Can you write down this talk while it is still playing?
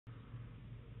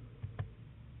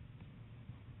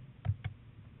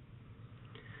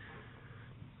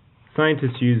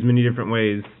Scientists use many different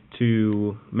ways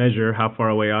to measure how far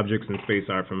away objects in space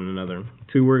are from one another.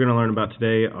 Two we're going to learn about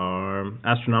today are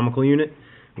astronomical unit,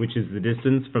 which is the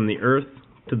distance from the Earth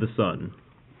to the Sun.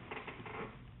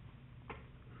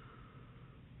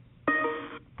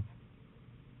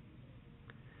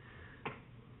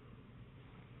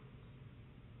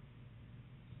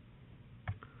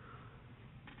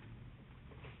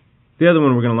 The other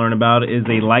one we're going to learn about is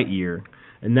a light year,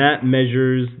 and that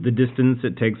measures the distance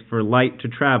it takes for light to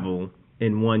travel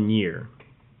in 1 year.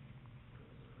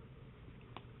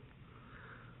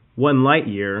 1 light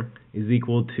year is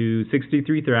equal to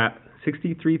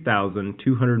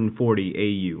 63,240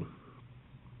 AU.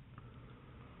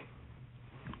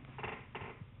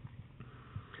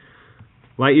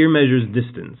 Light year measures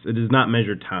distance. It does not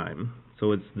measure time.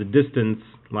 So it's the distance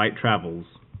light travels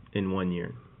in 1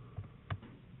 year.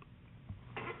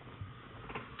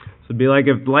 So it'd be like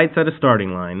if light's at a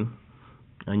starting line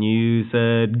and you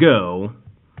said go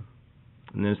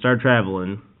and then start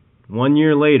traveling. 1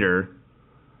 year later,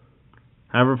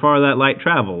 however far that light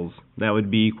travels, that would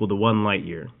be equal to 1 light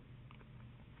year.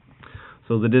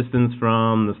 So the distance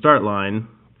from the start line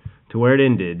to where it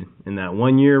ended in that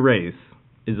 1 year race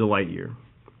is a light year.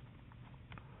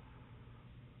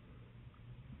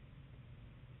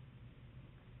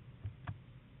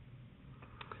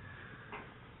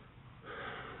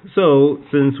 So,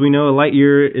 since we know a light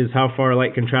year is how far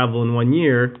light can travel in 1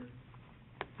 year,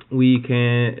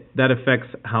 that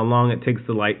affects how long it takes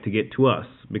the light to get to us,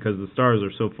 because the stars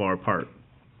are so far apart.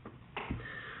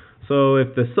 So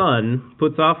if the sun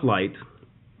puts off light,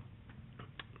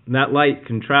 that light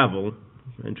can travel,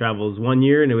 and travels 1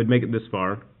 year and it would make it this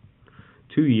far,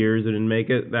 2 years and it would make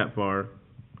it that far,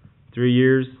 3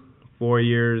 years, 4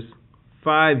 years,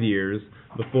 5 years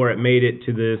before it made it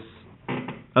to this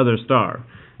other star.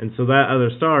 And so that other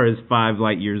star is 5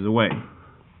 light years away.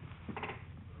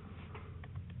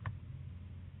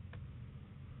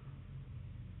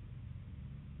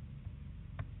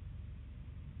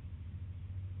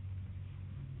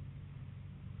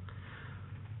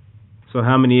 So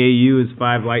how many AU is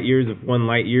 5 light years if 1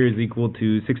 light year is equal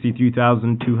to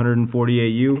 63,240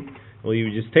 AU? Well, you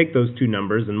would just take those two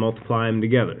numbers and multiply them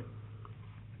together.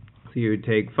 So you would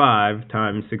take 5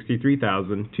 times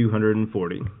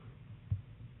 63,240.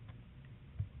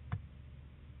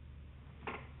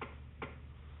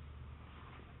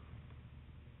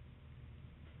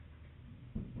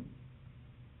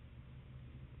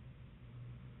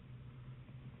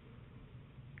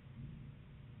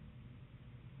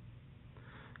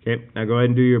 Okay, now go ahead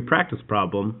and do your practice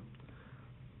problem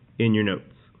in your notes.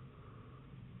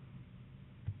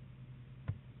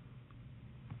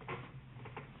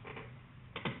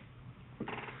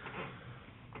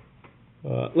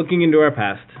 Looking into our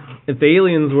past, if the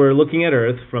aliens were looking at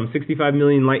Earth from 65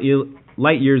 million light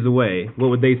years away, what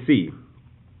would they see?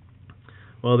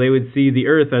 Well, they would see the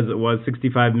Earth as it was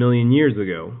 65 million years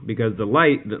ago, because the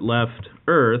light that left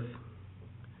Earth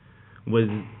was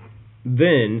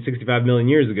then, 65 million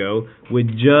years ago, would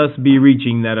just be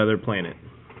reaching that other planet.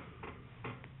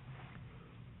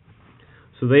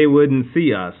 So they wouldn't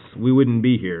see us. We wouldn't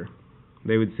be here.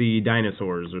 They would see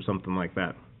dinosaurs or something like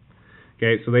that.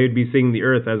 Okay, so they would be seeing the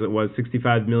Earth as it was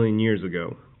 65 million years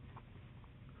ago.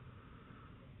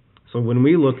 So when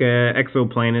we look at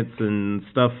exoplanets and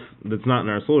stuff that's not in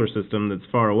our solar system that's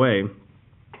far away,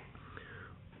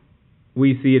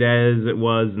 we see it as it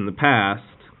was in the past,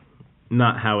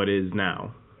 not how it is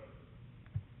now.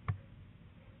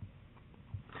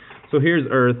 So here's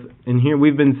Earth, and here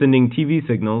we've been sending TV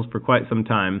signals for quite some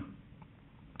time.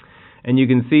 And you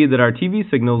can see that our TV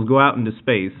signals go out into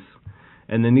space,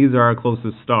 and then these are our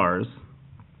closest stars.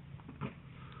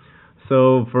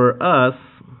 So for us,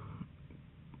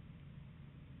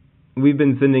 we've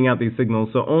been sending out these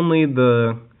signals, so only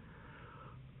the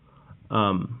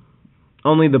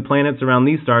planets around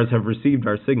these stars have received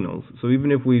our signals. So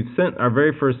even if we've sent our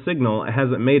very first signal, it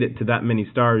hasn't made it to that many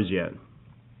stars yet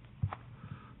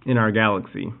in our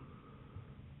galaxy.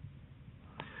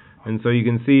 And so you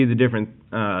can see the different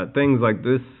things, like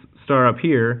this star up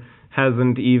here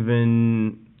hasn't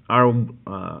even, our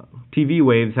TV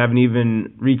waves haven't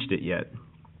even reached it yet.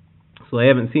 So they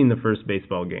haven't seen the first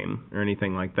baseball game or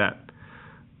anything like that.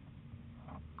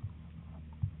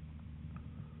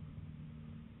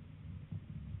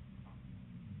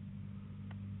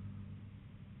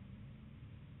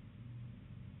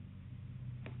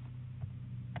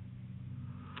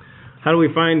 How do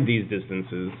we find these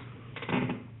distances?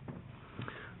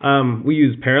 We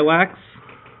use parallax,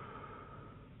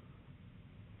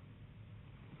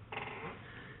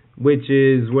 which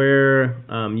is where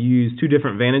you use two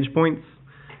different vantage points,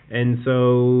 And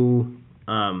so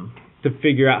to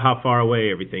figure out how far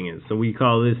away everything is. So we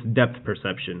call this depth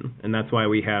perception, and that's why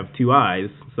we have two eyes,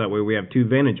 so that way we have two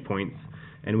vantage points,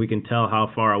 and we can tell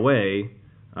how far away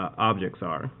objects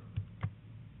are.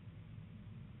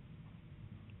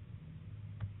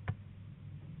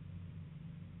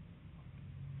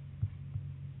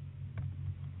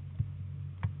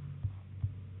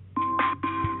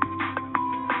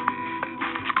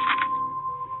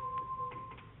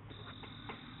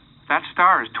 That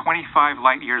star is 25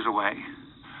 light years away.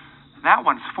 That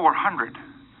one's 400.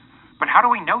 But how do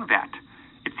we know that?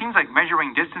 It seems like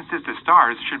measuring distances to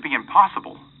stars should be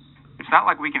impossible. It's not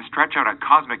like we can stretch out a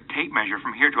cosmic tape measure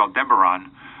from here to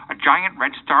Aldebaran, a giant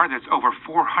red star that's over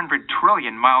 400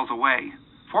 trillion miles away.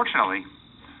 Fortunately,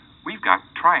 we've got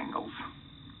triangles.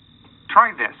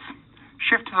 Try this.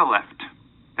 Shift to the left,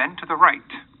 then to the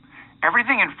right.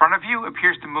 Everything in front of you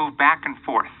appears to move back and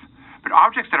forth, but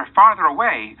objects that are farther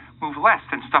away move less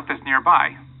than stuff that's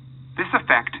nearby. This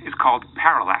effect is called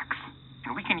parallax,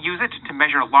 and we can use it to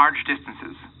measure large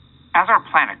distances. As our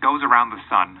planet goes around the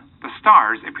sun, the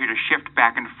stars appear to shift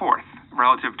back and forth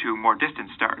relative to more distant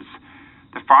stars.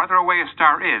 The farther away a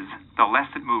star is, the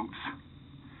less it moves.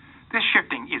 This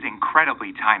shifting is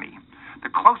incredibly tiny.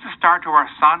 The closest star to our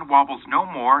sun wobbles no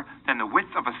more than the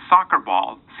width of a soccer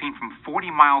ball seen from 40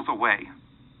 miles away.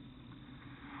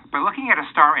 By looking at a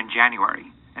star in January,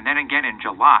 and then again in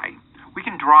July, we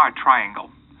can draw a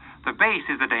triangle. The base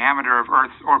is the diameter of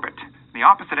Earth's orbit. The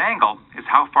opposite angle is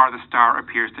how far the star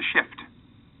appears to shift.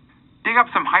 Dig up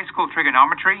some high school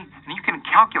trigonometry, and you can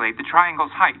calculate the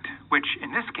triangle's height, which,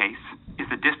 in this case, is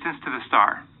the distance to the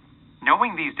star.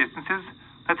 Knowing these distances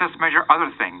lets us measure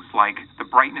other things, like the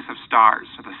brightness of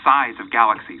stars or the size of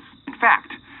galaxies. In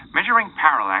fact, measuring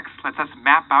parallax lets us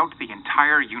map out the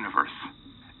entire universe.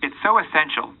 It's so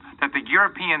essential that the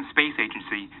European Space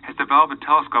Agency has developed a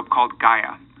telescope called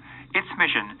Gaia. Its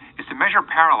mission is to measure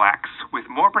parallax with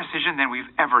more precision than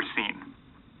we've ever seen.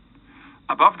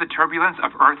 Above the turbulence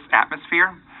of Earth's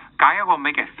atmosphere, Gaia will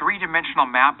make a three-dimensional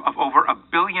map of over 1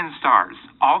 billion stars,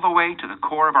 all the way to the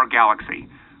core of our galaxy,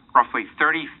 roughly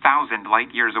 30,000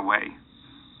 light years away.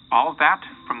 All that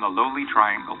from the lowly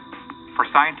triangle. For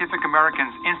Scientific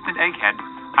American's Instant Egghead,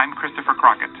 I'm Christopher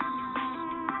Crockett.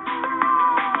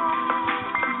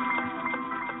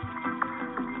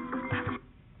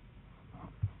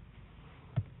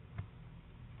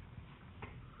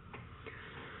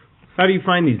 How do you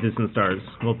find these distant stars?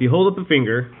 Well, if you hold up a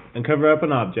finger and cover up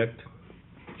an object,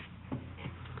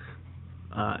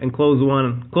 and close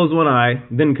one eye,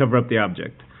 then cover up the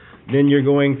object, then you're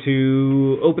going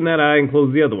to open that eye and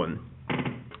close the other one.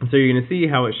 So you're going to see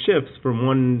how it shifts from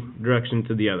one direction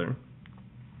to the other.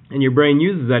 And your brain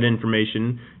uses that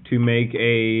information to make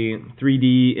a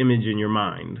 3D image in your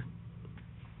mind.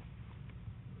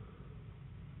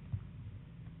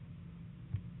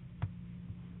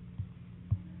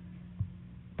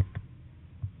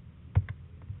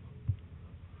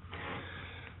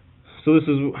 So this is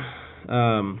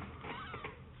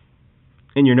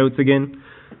in your notes again.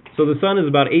 So the sun is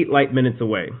about 8 light minutes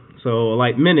away. So a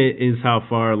light minute is how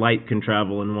far light can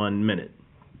travel in 1 minute.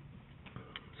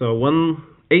 So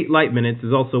 8 light minutes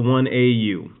is also 1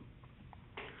 AU.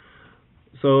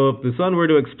 So if the sun were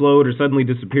to explode or suddenly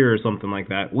disappear or something like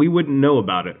that, we wouldn't know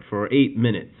about it for 8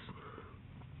 minutes.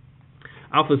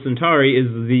 Alpha Centauri is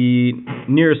the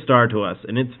nearest star to us,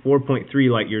 and it's 4.3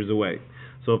 light years away.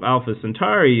 So if Alpha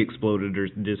Centauri exploded or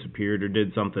disappeared or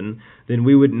did something, then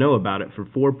we wouldn't know about it for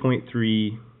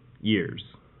 4.3 years.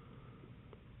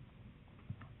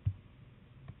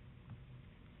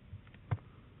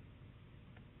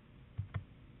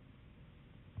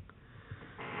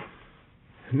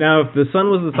 Now, if the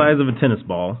sun was the size of a tennis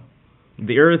ball,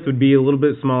 the Earth would be a little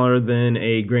bit smaller than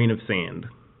a grain of sand,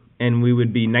 and we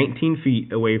would be 19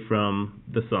 feet away from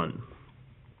the sun.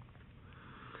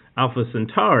 Alpha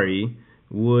Centauri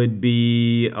would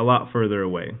be a lot further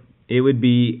away. It would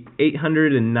be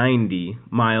 890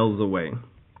 miles away.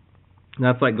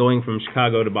 That's like going from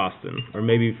Chicago to Boston, or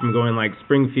maybe from going like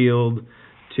Springfield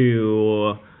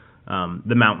to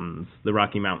the mountains, the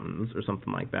Rocky Mountains, or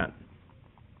something like that.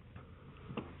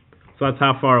 So that's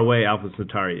how far away Alpha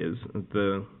Centauri is.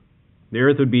 The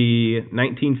Earth would be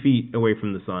 19 feet away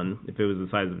from the sun if it was the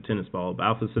size of a tennis ball, but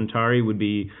Alpha Centauri would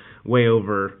be way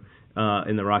over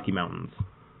in the Rocky Mountains.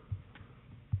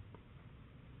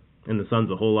 And the sun's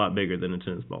a whole lot bigger than a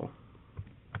tennis ball.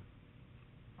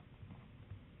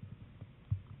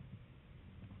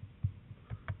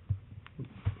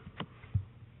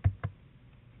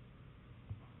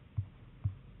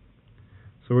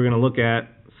 So we're going to look at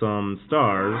some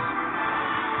stars,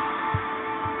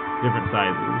 different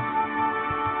sizes.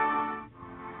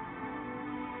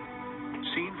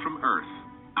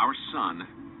 Our sun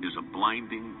is a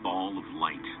blinding ball of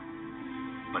light.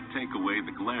 But take away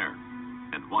the glare,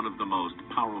 and one of the most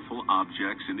powerful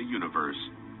objects in the universe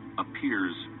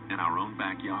appears in our own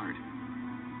backyard.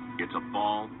 It's a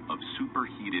ball of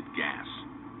superheated gas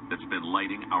that's been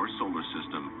lighting our solar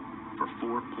system for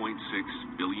 4.6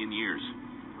 billion years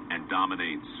and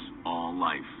dominates all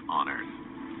life on Earth.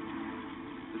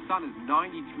 The sun is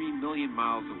 93 million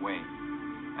miles away,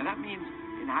 and that means,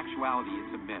 in actuality,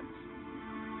 it's immense.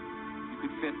 You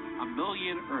could fit 1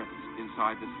 million Earths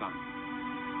inside the sun.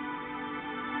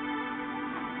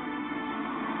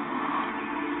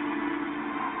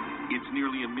 It's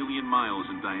nearly 1 million miles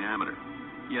in diameter,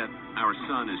 yet our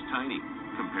sun is tiny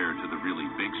compared to the really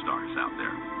big stars out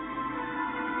there.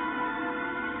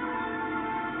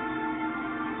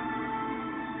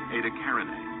 Eta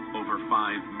Carinae, over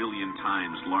 5 million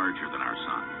times larger than our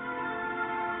sun.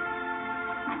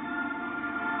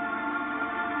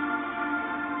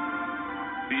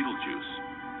 Betelgeuse,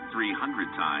 300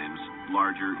 times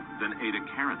larger than Eta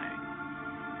Carinae.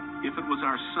 If it was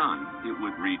our sun, it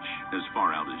would reach as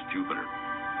far out as Jupiter.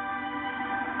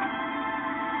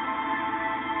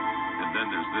 And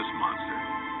then there's this monster,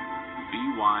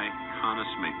 VY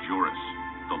Canis Majoris,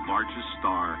 the largest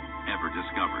star ever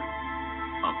discovered,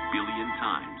 1 billion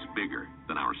times bigger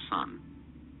than our sun.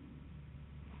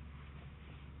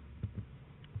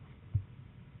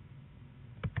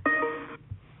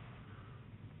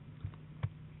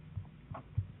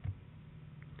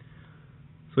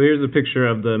 So here's a picture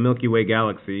of the Milky Way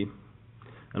galaxy,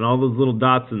 and all those little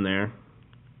dots in there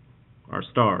are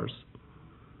stars.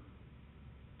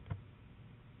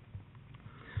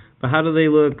 But how do they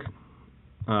look,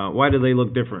 why do they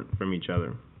look different from each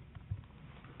other?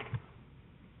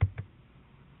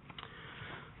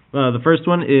 The first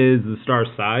one is the star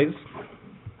size.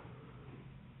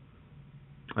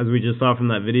 As we just saw from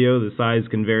that video, the size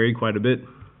can vary quite a bit.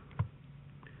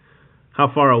 How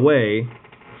far away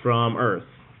from Earth?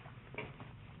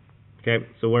 Okay,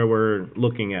 so where we're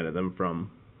looking at them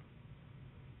from.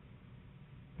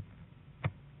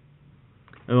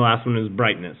 And the last one is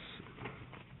brightness,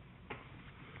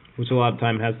 which a lot of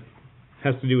time has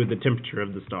to do with the temperature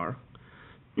of the star.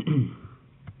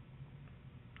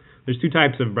 There's two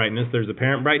types of brightness. There's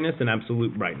apparent brightness and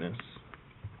absolute brightness.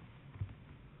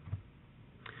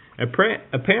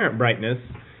 Apparent brightness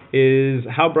is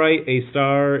how bright a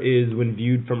star is when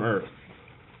viewed from Earth.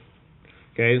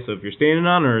 Okay, so if you're standing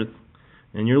on Earth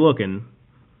and you're looking,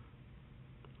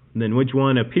 then which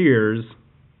one appears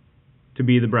to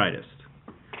be the brightest?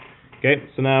 Okay,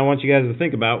 so now I want you guys to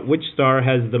think about which star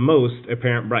has the most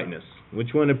apparent brightness.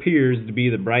 Which one appears to be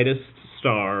the brightest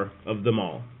star of them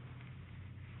all?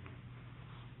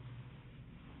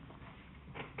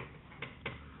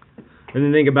 And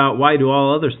then think about, why do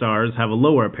all other stars have a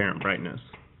lower apparent brightness?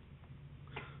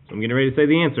 So I'm getting ready to say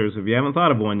the answers. If you haven't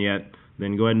thought of one yet,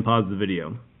 then go ahead and pause the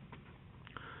video.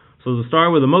 So the star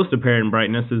with the most apparent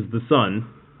brightness is the sun,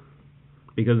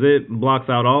 because it blocks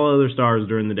out all other stars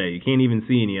during the day. You can't even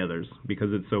see any others because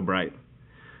it's so bright.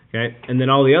 Okay, and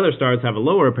then all the other stars have a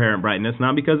lower apparent brightness,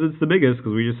 not because it's the biggest,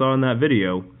 because we just saw in that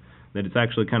video that it's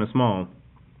actually kind of small.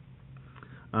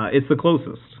 It's the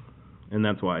closest, and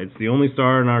that's why. It's the only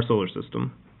star in our solar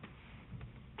system.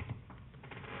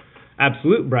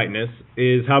 Absolute brightness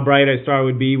is how bright a star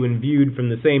would be when viewed from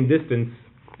the same distance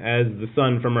as the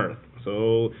sun from Earth.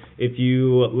 So if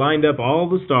you lined up all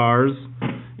the stars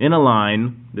in a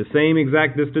line the same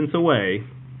exact distance away,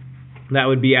 that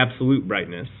would be absolute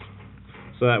brightness.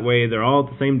 So that way they're all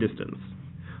at the same distance.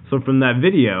 So from that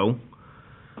video,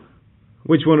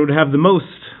 which one would have the most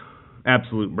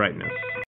absolute brightness?